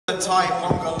Thai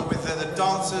Pongal with the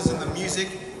dancers and the music.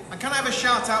 And can I have a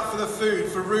shout out for the food,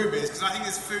 for Ruby's, because I think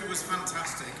this food was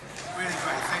fantastic. Really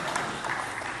great, thank you.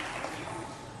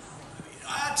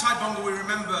 At Thai Pongal we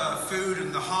remember food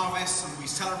and the harvest, and we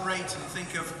celebrate and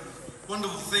think of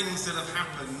wonderful things that have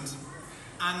happened.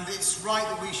 And it's right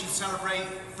that we should celebrate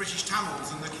British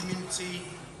Tamils and the community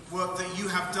work that you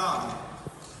have done.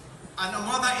 And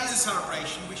while that is a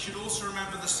celebration, we should also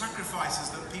remember the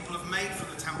sacrifices that people have made for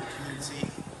the Tamil community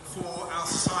for our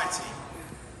society.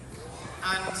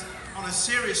 And on a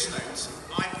serious note,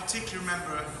 I particularly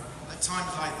remember at times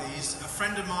like these, a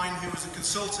friend of mine who was a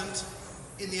consultant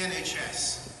in the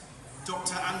NHS,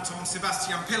 Dr. Anton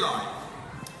Sebastian Pillai.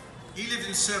 He lived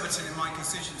in Surbiton in my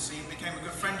constituency and became a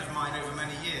good friend of mine over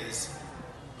many years.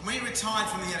 And when he retired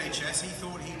from the NHS, he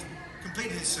thought he'd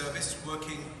completed his service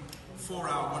working for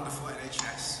our wonderful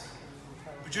NHS.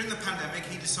 But during the pandemic,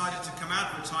 he decided to come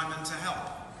out of retirement to help.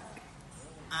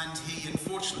 And he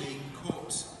unfortunately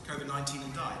caught COVID-19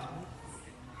 and died.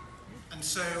 And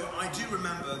so I do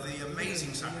remember the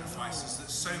amazing sacrifices that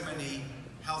so many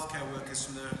healthcare workers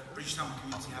from the British Tamil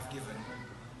community have given.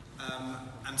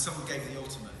 And someone gave the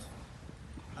ultimate.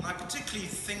 And I particularly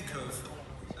think of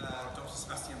Dr.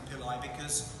 Sebastian Pillai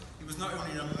because he was not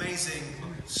only an amazing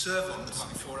servant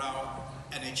for our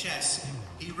NHS,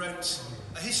 he wrote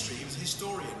a history, he was a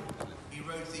historian. He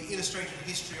wrote the Illustrated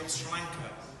History of Sri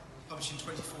Lanka, published in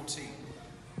 2014,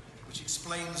 which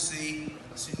explains the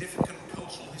significant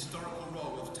cultural, historical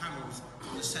role of Tamils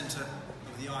in the centre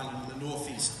of the island, in the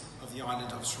northeast of the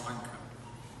island of Sri Lanka.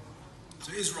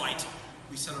 So it is right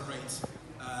we celebrate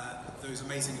those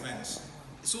amazing events.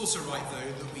 It's also right,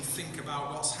 though, that we think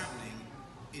about what's happening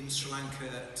in Sri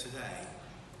Lanka today.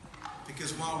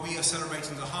 Because while we are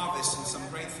celebrating the harvest and some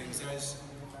great things, there is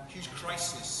a huge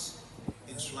crisis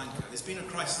in Sri Lanka. There's been a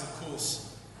crisis, of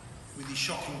course, with the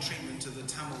shocking treatment of the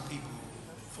Tamil people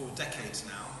for decades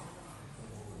now.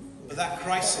 But that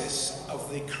crisis of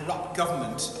the corrupt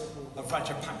government of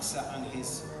Rajapaksa and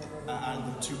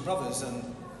and the two brothers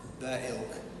and their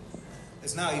ilk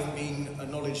has now even been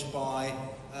acknowledged by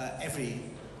every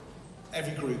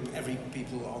group, every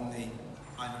people on the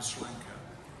island of Sri Lanka.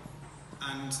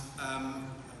 And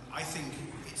I think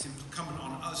it's incumbent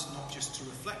on us not just to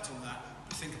reflect on that,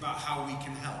 but think about how we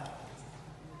can help.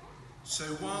 So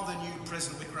while the new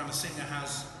President Wickramasinghe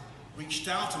has reached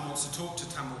out and wants to talk to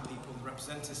Tamil people and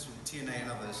representatives from TNA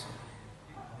and others,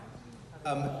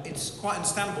 it's quite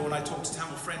understandable when I talk to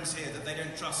Tamil friends here that they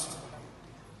don't trust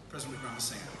President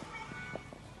Wickramasinghe.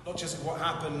 Not just what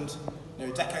happened a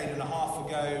decade and a half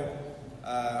ago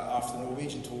after the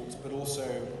Norwegian talks, but also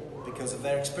because of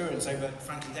their experience over,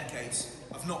 frankly, decades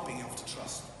of not being able to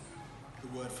trust the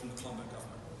word from the Colombo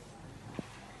government.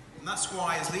 And that's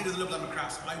why, as leader of the Liberal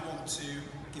Democrats, I want to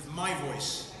give my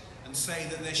voice and say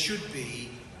that there should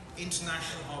be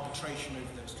international arbitration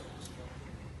over those talks.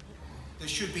 There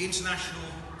should be international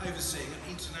overseeing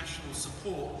and international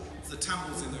support for the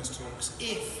Tamils in those talks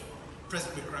if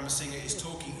President Wickramasinghe is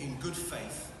talking in good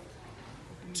faith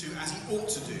to, as he ought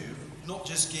to do, not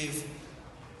just give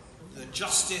the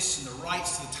justice and the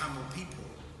rights to the Tamil people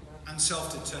and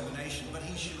self-determination, but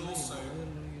he should also,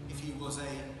 if he was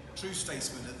a true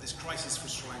statesman at this crisis for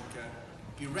Sri Lanka,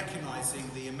 be recognising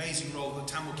the amazing role the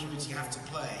Tamil community have to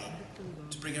play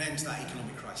to bring an end to that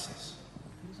economic crisis.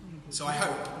 So I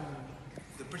hope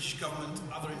the British government,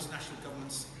 other international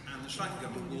governments and the Sri Lankan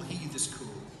government will heed this call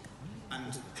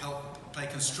and help play a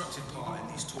constructive part in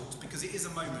these talks, because it is a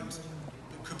moment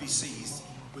that could be seized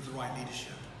with the right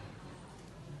leadership.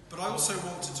 But I also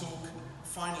want to talk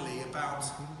finally about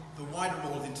the wider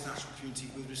role of the international community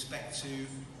with respect to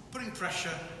putting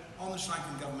pressure on the Sri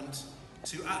Lankan government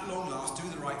to, at long last, do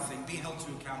the right thing, be held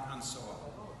to account, and so on.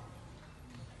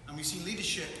 And we've seen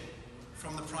leadership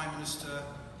from the Prime Minister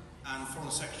and Foreign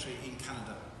Secretary in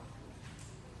Canada.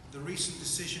 The recent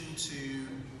decision to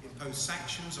impose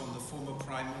sanctions on the former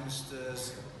Prime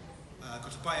Ministers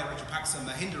Gotabaya Rajapaksa and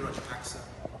Mahinda Rajapaksa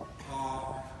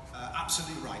are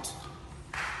absolutely right.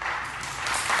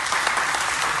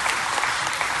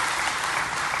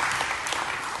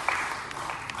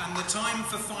 And the time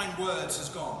for fine words has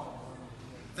gone.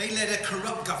 They led a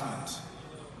corrupt government.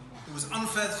 It was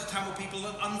unfair to Tamil people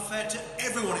and unfair to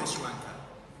everyone in Sri Lanka.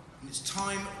 And it's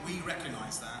time we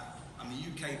recognise that, and the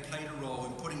UK played a role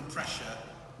in putting pressure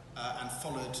and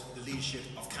followed the leadership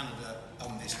of Canada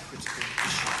on this critical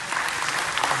issue.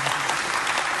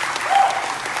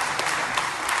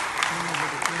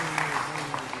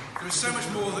 There is so much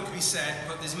more that can be said,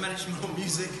 but there's much more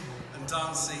music and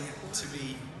dancing to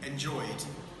be enjoyed.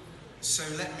 So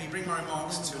let me bring my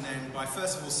remarks to an end by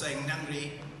first of all saying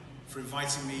Nandri for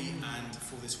inviting me and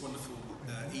for this wonderful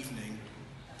evening.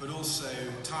 but also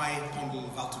Thai Pongal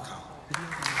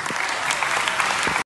Valtukau.